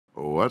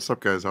What's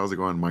up, guys? How's it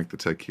going?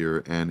 MikeTheTech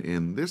here, and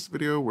in this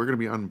video we're going to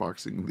be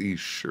unboxing the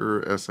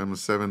Shure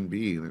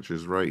SM7b, which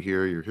is right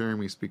here. You're hearing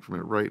me speak from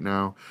it right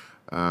now.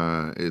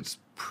 It's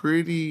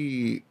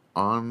pretty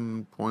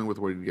on point with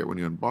what you get when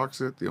you unbox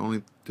it. The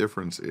only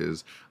difference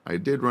is I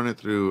did run it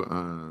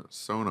through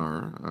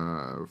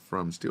Sonar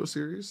from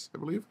SteelSeries, I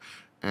believe,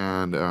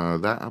 and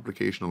that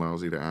application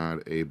allows you to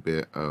add a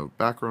bit of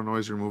background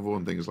noise removal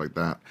and things like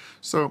that.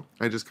 So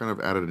I just kind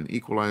of added an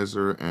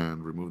equalizer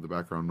and removed the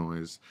background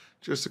noise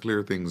just to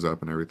clear things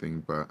up and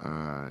everything. But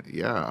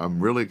yeah, I'm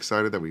really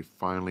excited that we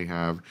finally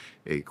have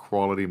a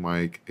quality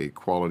mic, a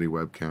quality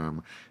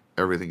webcam.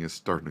 Everything is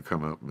starting to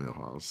come up,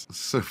 Millhouse.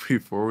 So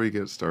before we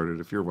get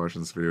started, if you're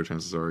watching this video,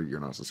 chances are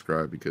you're not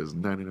subscribed, because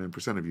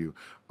 99% of you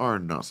are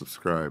not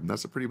subscribed. And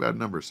that's a pretty bad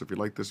number. So if you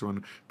like this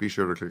one, be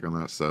sure to click on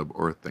that sub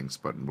or thanks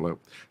button below.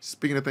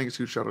 Speaking of thanks,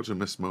 huge shout out to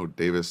Miss Mo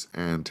Davis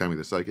and Tammy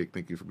the Psychic.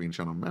 Thank you for being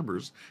channel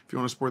members. If you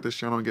want to support this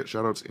channel and get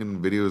shout outs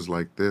in videos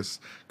like this,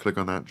 click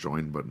on that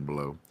join button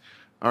below.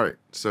 Alright,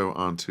 so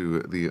on to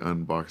the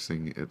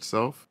unboxing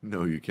itself.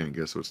 No, you can't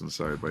guess what's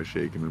inside by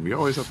shaking, and we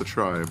always have to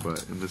try,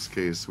 but in this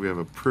case, we have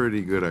a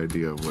pretty good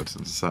idea of what's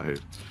inside.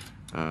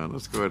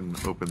 Let's go ahead and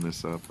open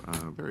this up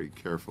very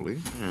carefully,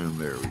 and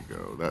there we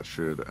go. That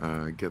should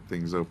get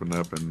things opened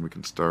up, and we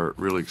can start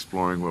really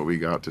exploring what we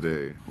got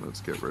today.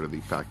 Let's get rid of the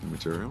packing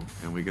material,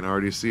 and we can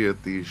already see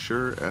it, the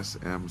Shure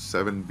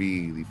SM7b,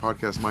 the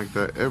podcast mic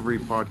that every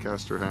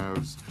podcaster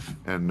has,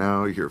 and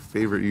now your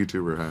favorite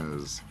YouTuber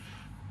has.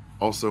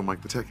 Also,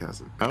 MikeTheTech has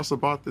it. I also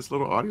bought this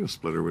little audio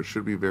splitter, which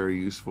should be very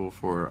useful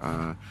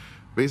for,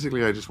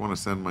 basically I just want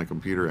to send my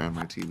computer and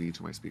my TV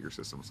to my speaker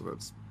system, so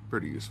that's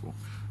pretty useful.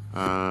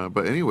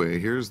 But anyway,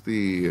 here's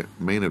the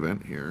main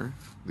event here,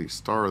 the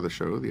star of the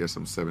show, the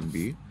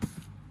SM7B.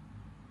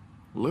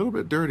 A little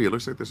bit dirty. It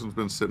looks like this one's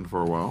been sitting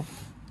for a while.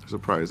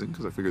 Surprising,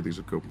 because I figured these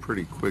would go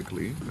pretty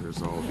quickly.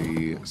 There's all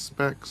the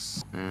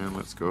specs, and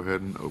let's go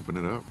ahead and open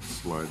it up.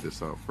 Slide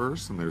this out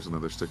first, and there's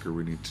another sticker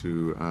we need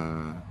to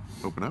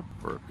open up,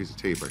 or a piece of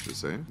tape I should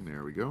say.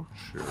 There we go.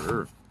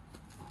 Sure.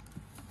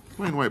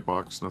 Plain white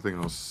box, nothing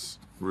else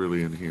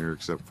really in here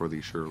except for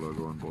the Shure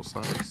logo on both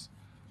sides.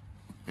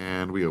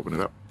 And we open it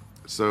up.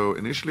 So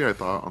initially I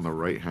thought on the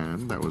right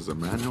hand that was a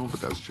manual,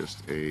 but that's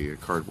just a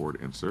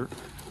cardboard insert.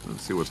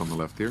 Let's see what's on the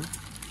left here.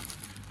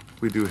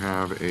 We do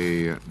have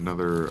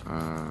another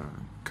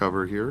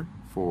cover here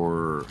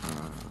for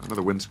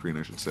another windscreen,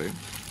 I should say,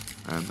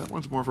 and that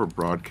one's more for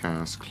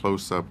broadcast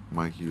close-up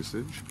mic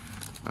usage,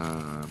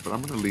 but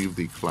I'm going to leave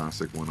the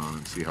classic one on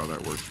and see how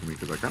that works for me,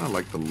 because I kind of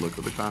like the look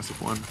of the classic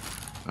one,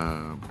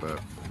 but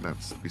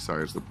that's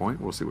besides the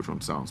point. We'll see which one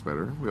sounds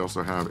better. We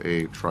also have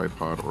a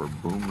tripod or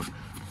boom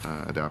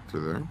adapter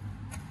there.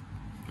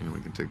 And we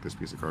can take this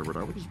piece of cardboard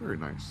out, which is very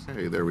nice.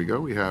 Hey, there we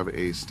go. We have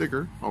a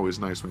sticker. Always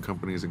nice when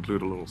companies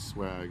include a little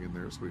swag in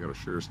there. So we got a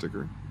Shure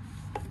sticker.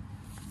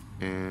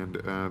 And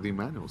the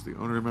manuals, the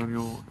owner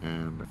manual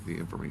and the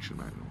information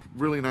manual.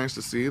 Really nice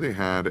to see. They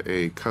had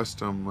a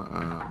custom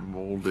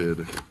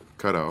molded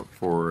cutout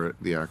for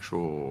the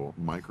actual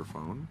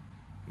microphone.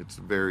 It's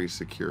very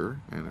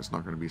secure, and it's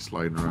not going to be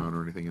sliding around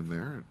or anything in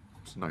there.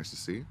 It's nice to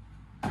see.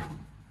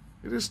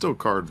 It is still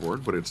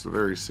cardboard, but it's a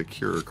very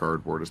secure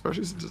cardboard,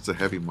 especially since it's a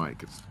heavy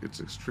mic. It's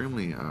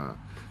extremely,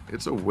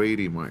 it's a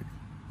weighty mic.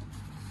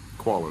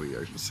 Quality,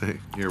 I should say.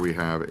 Here we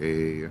have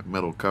a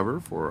metal cover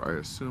for, I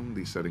assume,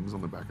 the settings on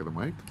the back of the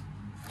mic.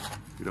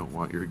 If you don't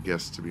want your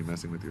guests to be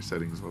messing with your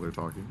settings while they're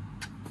talking.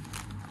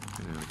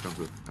 And it comes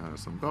with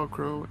some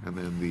Velcro, and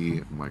then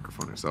the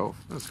microphone itself.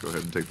 Let's go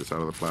ahead and take this out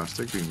of the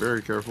plastic, being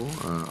very careful.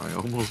 I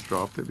almost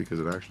dropped it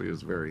because it actually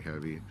is very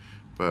heavy.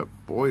 But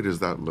boy, does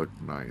that look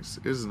nice.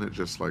 Isn't it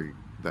just like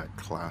that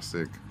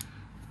classic,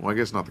 well, I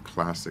guess not the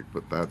classic,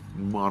 but that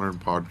modern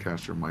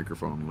podcaster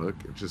microphone look?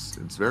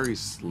 It's very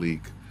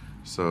sleek.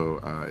 So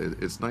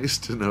it's nice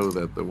to know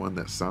that the one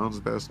that sounds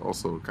best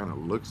also kind of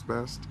looks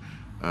best,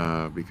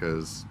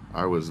 because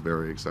I was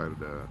very excited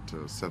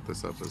to set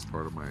this up as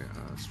part of my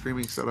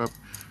streaming setup.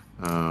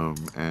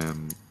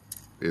 And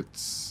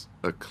it's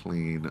a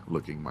clean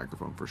looking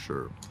microphone for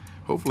sure.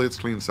 Hopefully it's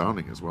clean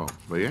sounding as well.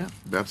 But yeah,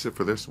 that's it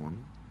for this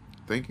one.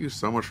 Thank you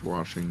so much for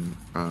watching,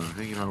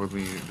 hanging out with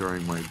me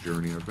during my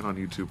journey. I've been on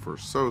YouTube for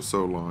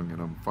so long, and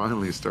I'm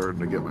finally starting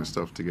to get my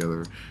stuff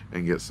together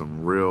and get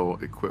some real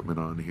equipment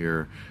on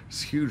here.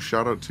 It's a huge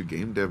shout out to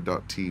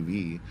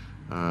GameDev.tv.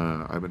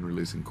 I've been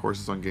releasing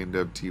courses on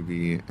GameDev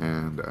TV,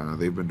 and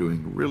they've been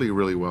doing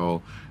really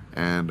well,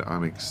 and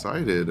I'm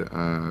excited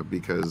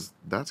because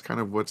that's kind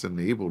of what's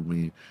enabled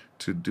me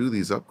to do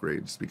these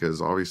upgrades,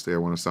 because obviously I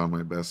want to sound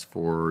my best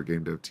for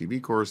GameDev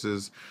TV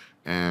courses,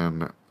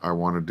 and I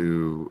want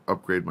to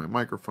upgrade my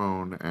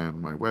microphone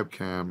and my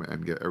webcam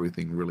and get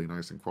everything really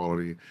nice and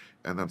quality,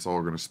 and that's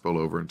all going to spill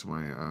over into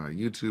my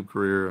YouTube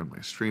career and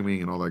my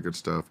streaming and all that good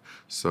stuff.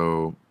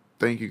 So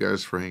thank you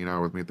guys for hanging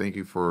out with me. Thank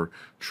you for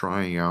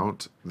trying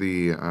out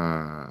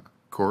the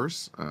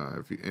course.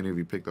 If any of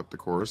you picked up the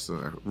course,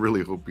 I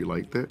really hope you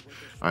liked it.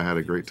 I had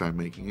a great time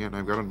making it, and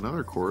I've got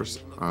another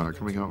course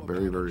coming out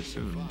very, very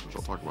soon, which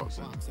I'll talk about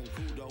soon.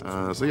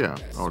 So yeah,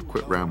 I'll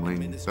quit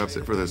rambling. That's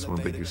it for this one.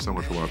 Thank you so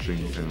much for watching,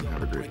 and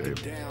have a great day.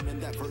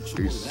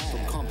 Peace.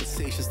 From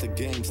conversations to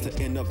games to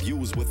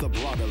interviews with a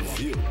broader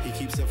view. He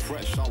keeps it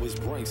fresh, always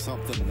brings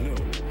something new.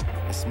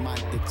 It's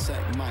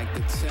MikeTheTech,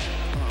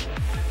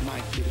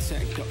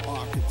 MikeTheTech, the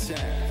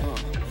architect.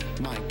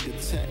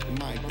 MikeTheTech,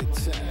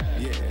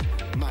 yeah.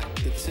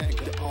 MikeTheTech,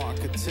 the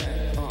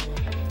architect.